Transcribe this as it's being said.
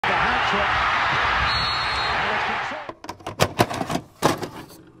Hey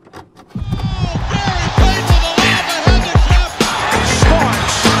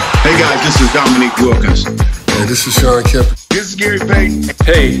guys, this is Dominique Wilkins. Hey, this is Sean Kemp. This is Gary Payton.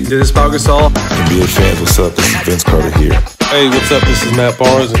 Hey, this is Pau Gasol. NBA fans, what's up? This is Vince Carter here. Hey, what's up? This is Matt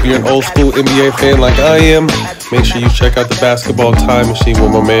Barnes. If you're an old school NBA fan like I am, make sure you check out the Basketball Time Machine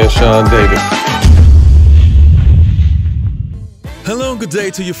with my man Sean David. Hello and good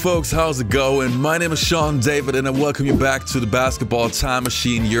day to you folks. How's it going? My name is Sean David and I welcome you back to the Basketball Time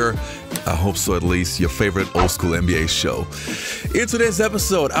Machine, I hope so at least, your favorite old school NBA show. In today's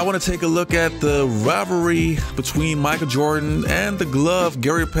episode, I want to take a look at the rivalry between Michael Jordan and the glove,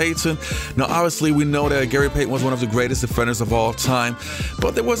 Gary Payton. Now, obviously, we know that Gary Payton was one of the greatest defenders of all time,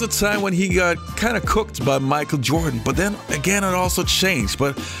 but there was a time when he got kind of cooked by Michael Jordan. But then again, it also changed.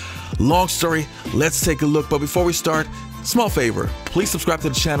 But long story, let's take a look. But before we start, small favor, please subscribe to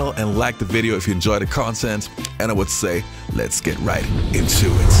the channel and like the video if you enjoy the content. And I would say, let's get right into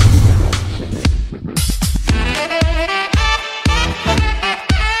it.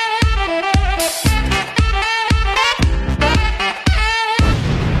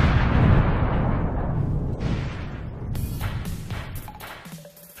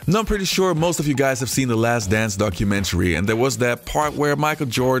 Now, I'm pretty sure most of you guys have seen the Last Dance documentary, and there was that part where Michael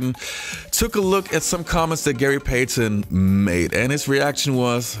Jordan took a look at some comments that Gary Payton made, and his reaction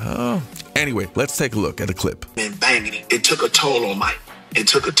was, oh. Anyway, let's take a look at the clip. And banging it. It took a toll on Mike. It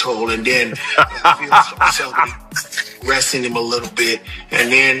took a toll, and then I feel myself resting him a little bit,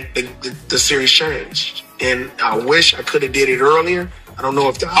 and then the series changed. And I wish I could have did it earlier. I don't know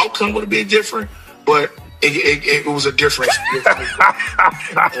if the outcome would have been different, but it was a difference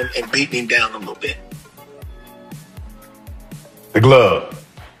and beating him down a little bit. The glove.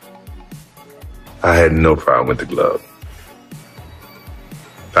 I had no problem with the glove.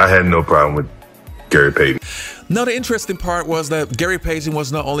 I had no problem with Gary Payton. Now, the interesting part was that Gary Payton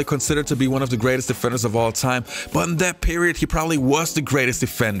was not only considered to be one of the greatest defenders of all time, but in that period, he probably was the greatest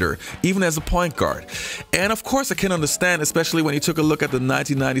defender, even as a point guard. And of course, I can understand, especially when you took a look at the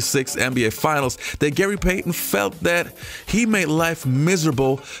 1996 NBA Finals, that Gary Payton felt that he made life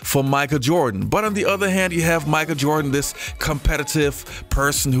miserable for Michael Jordan. But on the other hand, you have Michael Jordan, this competitive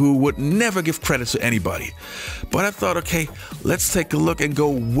person who would never give credit to anybody. But I thought, okay, let's take a look and go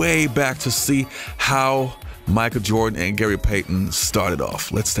way back to see how Michael Jordan and Gary Payton started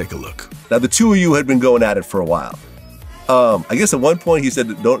off. Let's take a look. Now, the two of you had been going at it for a while. I guess at one point he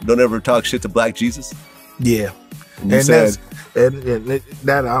said, don't ever talk shit to Black Jesus. Yeah. And you said,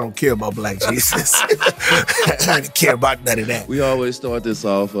 that I don't care about Black Jesus. I don't care about none of that. We always start this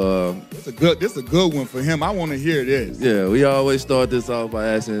off. This is a good one for him. I want to hear this. Yeah, we always start this off by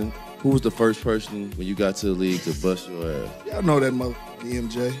asking, who was the first person when you got to the league to bust your ass? Y'all know that motherfucker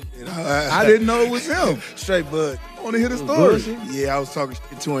MJ. You know, I didn't know it was him. Straight bud. I want to hear the story. Yeah, I was talking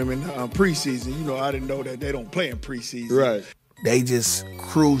shit to him in preseason. You know, I didn't know that they don't play in preseason. Right. They just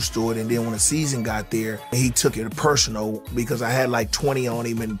cruised through it, and then when the season got there, he took it personal because I had like 20 on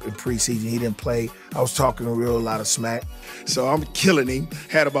him in preseason. He didn't play. I was talking a lot of smack. So I'm killing him.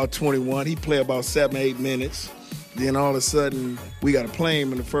 Had about 21. He played about 7-8 minutes. Then all of a sudden, we got to play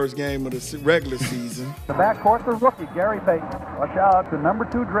him in the first game of the regular season. The backcourt, the rookie, Gary Payton. Watch out, the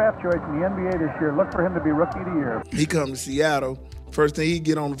 #2 draft choice in the NBA this year. Look for him to be Rookie of the Year. He come to Seattle. First thing he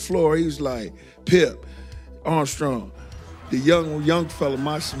get on the floor, he was like, Pip, Armstrong, the young fella,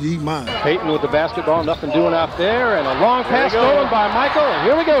 he mine. Payton with the basketball, nothing doing out there, and a long pass stolen by Michael, and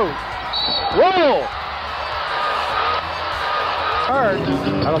here we go. Whoa!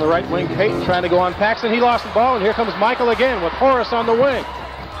 Out on the right wing, Payton trying to go on Paxson. He lost the ball, and here comes Michael again with Horace on the wing.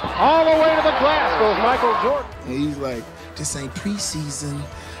 All the way to the glass goes Michael Jordan. And he's like, this ain't preseason.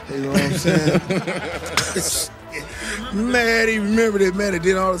 You know what I'm saying? Man, he remembered it, man. And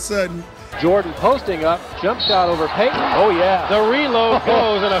then all of a sudden, Jordan posting up, jump shot over Payton. Oh, yeah. The reload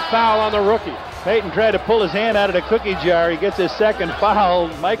goes, and a foul on the rookie. Payton tried to pull his hand out of the cookie jar. He gets his second foul.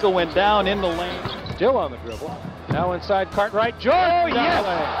 Michael went down in the lane, still on the dribble. Now inside Cartwright. Jordan! Oh, yes!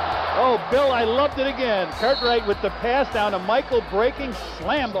 Oh, Bill, I loved it again. Cartwright with the pass down to Michael, breaking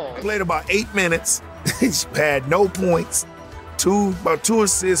slam ball. Played about 8 minutes. He had no points. About two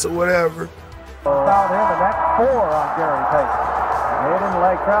assists or whatever. Fouled him, and that's 4 on Gary Payton.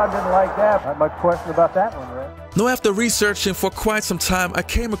 Crowd didn't like that. Not much question about that one, Ray. Now, after researching for quite some time, I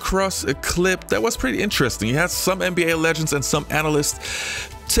came across a clip that was pretty interesting. You had some NBA legends and some analysts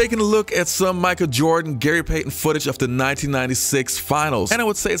taking a look at some Michael Jordan, Gary Payton footage of the 1996 finals. And I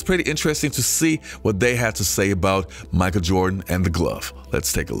would say it's pretty interesting to see what they had to say about Michael Jordan and the glove.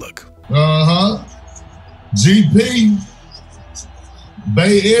 Let's take a look. GP,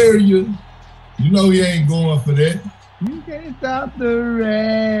 Bay Area, you know he ain't going for that. You can't stop the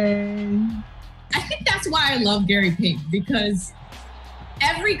rain. I think that's why I love Gary Payton, because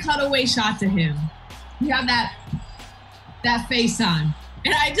every cutaway shot to him, you have that face on.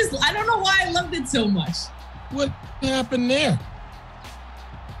 And I don't know why I loved it so much. What happened there?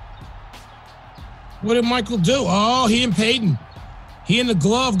 What did Michael do? Oh, he and Payton. He and the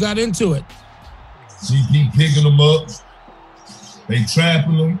glove got into it. GP picking him up. They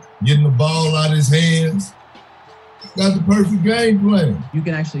trapping him, getting the ball out of his hands. Got the perfect game plan. You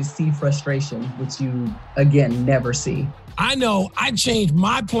can actually see frustration, which you, again, never see. I know I changed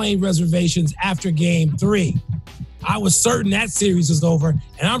my plane reservations after game 3. I was certain that series was over,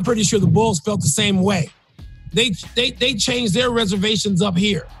 and I'm pretty sure the Bulls felt the same way. They changed their reservations up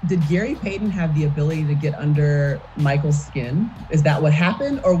here. Did Gary Payton have the ability to get under Michael's skin? Is that what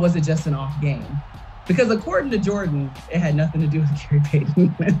happened, or was it just an off game? Because according to Jordan, it had nothing to do with Gary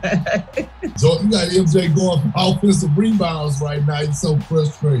Payton. So you got MJ going for offensive rebounds right now. He's so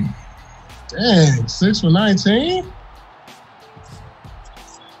frustrated. Dang, 6 for 19?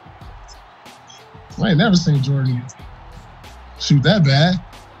 I ain't never seen Jordan shoot that bad.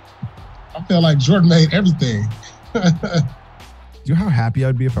 I feel like Jordan made everything. Do you know how happy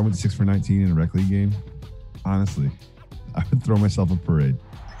I'd be if I went 6 for 19 in a rec league game? Honestly, I would throw myself a parade.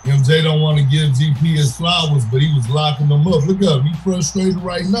 MJ don't want to give GP his flowers, but he was locking them up. Look at him. He's frustrated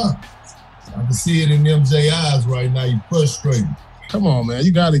right now. I can see it in MJ eyes right now. He's frustrated. Come on, man.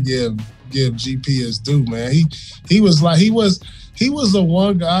 You got to give GP his due, man. He was the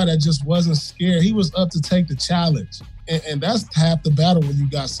one guy that just wasn't scared. He was up to take the challenge. And that's half the battle when you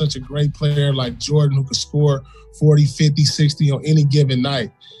got such a great player like Jordan who could score 40, 50, 60 on any given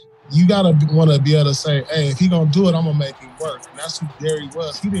night. You got to want to be able to say, hey, if he going to do it, I'm going to make him work. And that's who Gary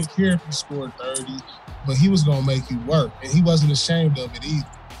was. He didn't care if he scored 30, but he was going to make you work. And he wasn't ashamed of it either.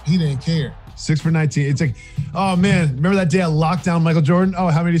 He didn't care. 6 for 19. It's like, oh, man, remember that day I locked down Michael Jordan? Oh,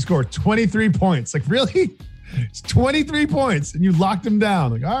 how many did he score? 23 points. Like, really? It's 23 points, and you locked him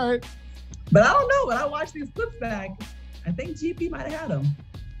down. Like, all right. But I don't know. When I watch these clips back, I think GP might have had him.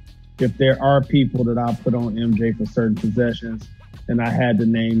 If there are people that I'll put on MJ for certain possessions, and I had to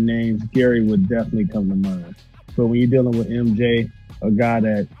name names, Gary would definitely come to mind. But when you're dealing with MJ, a guy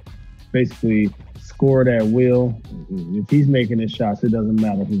that basically scored at will, if he's making his shots, it doesn't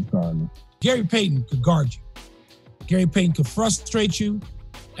matter who's guarding him. Gary Payton could guard you. Gary Payton could frustrate you.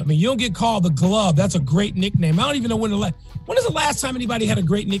 I mean, you don't get called the glove. That's a great nickname. I don't even know when is the last time anybody had a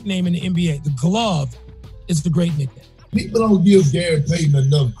great nickname in the NBA? The glove is the great nickname. People don't give Gary Payton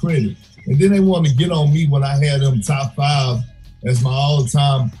enough credit. And then they want to get on me when I had him top 5 as my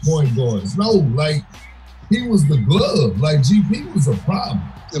all-time point guards. No, like, he was the glove. Like, GP was a problem.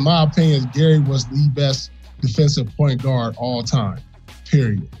 In my opinion, Gary was the best defensive point guard all time,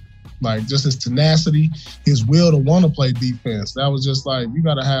 period. Like, just his tenacity, his will to want to play defense. That was just like, you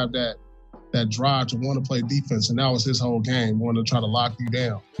got to have that drive to want to play defense, and that was his whole game, wanting to try to lock you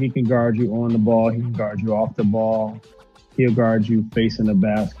down. He can guard you on the ball. He can guard you off the ball. He'll guard you facing the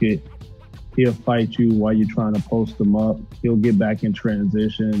basket. He'll fight you while you're trying to post him up. He'll get back in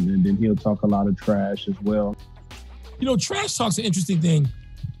transition, and then he'll talk a lot of trash as well. You know, trash talk's an interesting thing.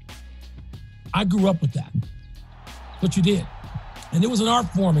 I grew up with that. What you did. And it was an art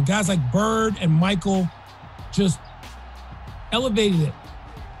form, and guys like Bird and Michael just elevated it.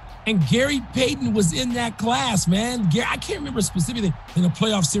 And Gary Payton was in that class, man. I can't remember specifically in the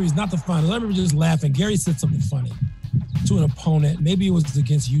playoff series, not the finals. I remember just laughing. Gary said something funny to an opponent. Maybe it was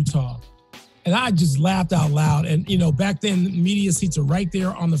against Utah. And I just laughed out loud. And, you know, back then, media seats are right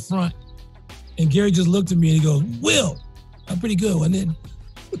there on the front. And Gary just looked at me and he goes, Will, I'm pretty good. And then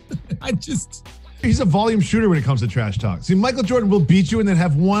He's a volume shooter when it comes to trash talk. See, Michael Jordan will beat you and then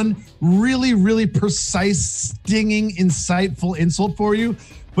have one really, really precise, stinging, insightful insult for you.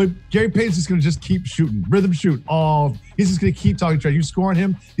 But Gary Payton's just going to keep shooting, rhythm shoot. He's just going to keep talking trash. You score on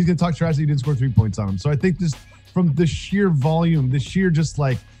him, he's going to talk trash that you didn't score 3 points on him. So I think just from the sheer volume, the sheer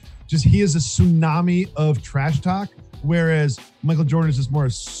he is a tsunami of trash talk, whereas Michael Jordan is just more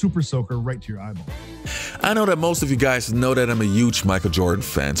a super soaker right to your eyeball. I know that most of you guys know that I'm a huge Michael Jordan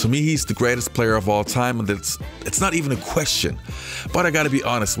fan. To me, he's the greatest player of all time, and it's not even a question. But I gotta be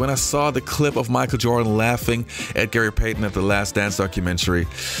honest, when I saw the clip of Michael Jordan laughing at Gary Payton at the Last Dance documentary,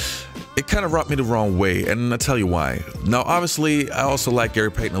 it kind of rubbed me the wrong way, and I'll tell you why. Now, obviously, I also like Gary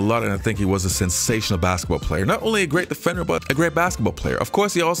Payton a lot, and I think he was a sensational basketball player. Not only a great defender, but a great basketball player. Of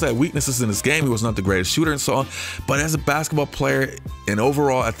course, he also had weaknesses in his game. He was not the greatest shooter and so on, but as a basketball player and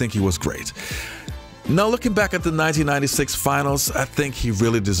overall, I think he was great. Now, looking back at the 1996 finals, I think he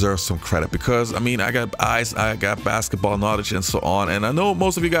really deserves some credit because, I mean, I got eyes, I got basketball knowledge and so on, and I know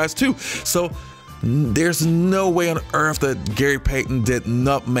most of you guys too. So there's no way on earth that Gary Payton did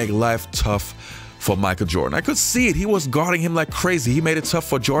not make life tough for Michael Jordan. I could see it. He was guarding him like crazy. He made it tough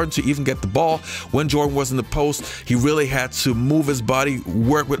for Jordan to even get the ball. When Jordan was in the post, he really had to move his body,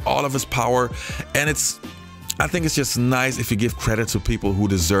 work with all of his power, and I think it's just nice if you give credit to people who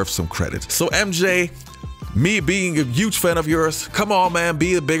deserve some credit. So MJ, me being a huge fan of yours, come on, man,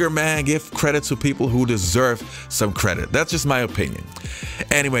 be a bigger man. Give credit to people who deserve some credit. That's just my opinion.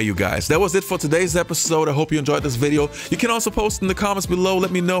 Anyway, you guys, that was it for today's episode. I hope you enjoyed this video. You can also post in the comments below.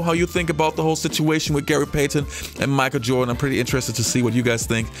 Let me know how you think about the whole situation with Gary Payton and Michael Jordan. I'm pretty interested to see what you guys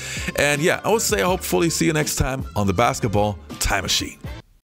think. And yeah, I would say I hopefully see you next time on the Basketball Time Machine.